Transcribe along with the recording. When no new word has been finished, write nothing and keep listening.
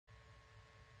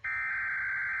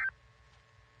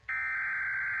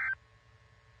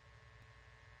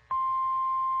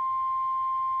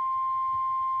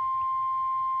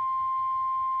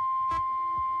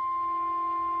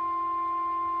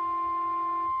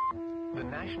The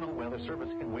National Weather Service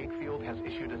in Wakefield has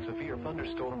issued a severe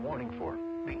thunderstorm warning for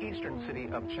the eastern city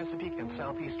of Chesapeake in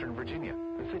southeastern Virginia,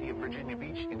 the city of Virginia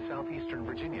Beach in southeastern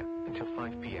Virginia, until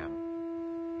 5 p.m.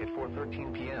 At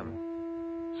 4:13 p.m.,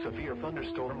 severe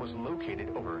thunderstorm was located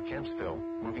over Kempsville,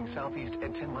 moving southeast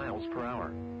at 10 miles per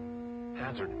hour.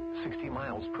 Hazard, 60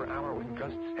 miles per hour with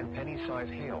gusts and penny-size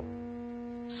hail.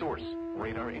 Source,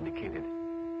 radar indicated.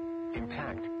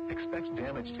 Impact, expects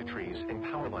damage to trees and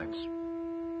power lines.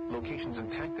 Locations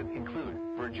impacted include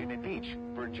Virginia Beach,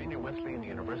 Virginia Wesleyan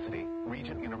University,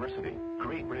 Regent University,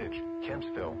 Great Bridge,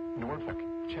 Kempsville, Norfolk,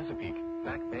 Chesapeake,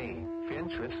 Back Bay,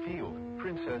 Fentress Field,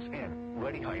 Princess Anne,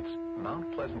 Ruddy Heights, Mount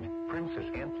Pleasant, Princess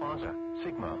Anne Plaza,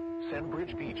 Sigma,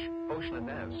 Sandbridge Beach, Ocean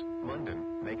Inez, London,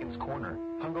 Megan's Corner,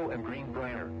 Pungo and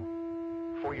Greenbrier.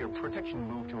 For your protection,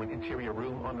 move to an interior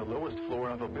room on the lowest floor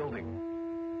of a building.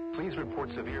 Please report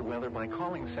severe weather by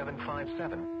calling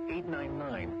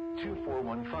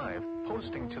 757-899-2415,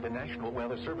 posting to the National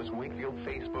Weather Service Wakefield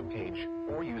Facebook page,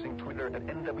 or using Twitter at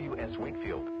NWS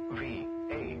Wakefield.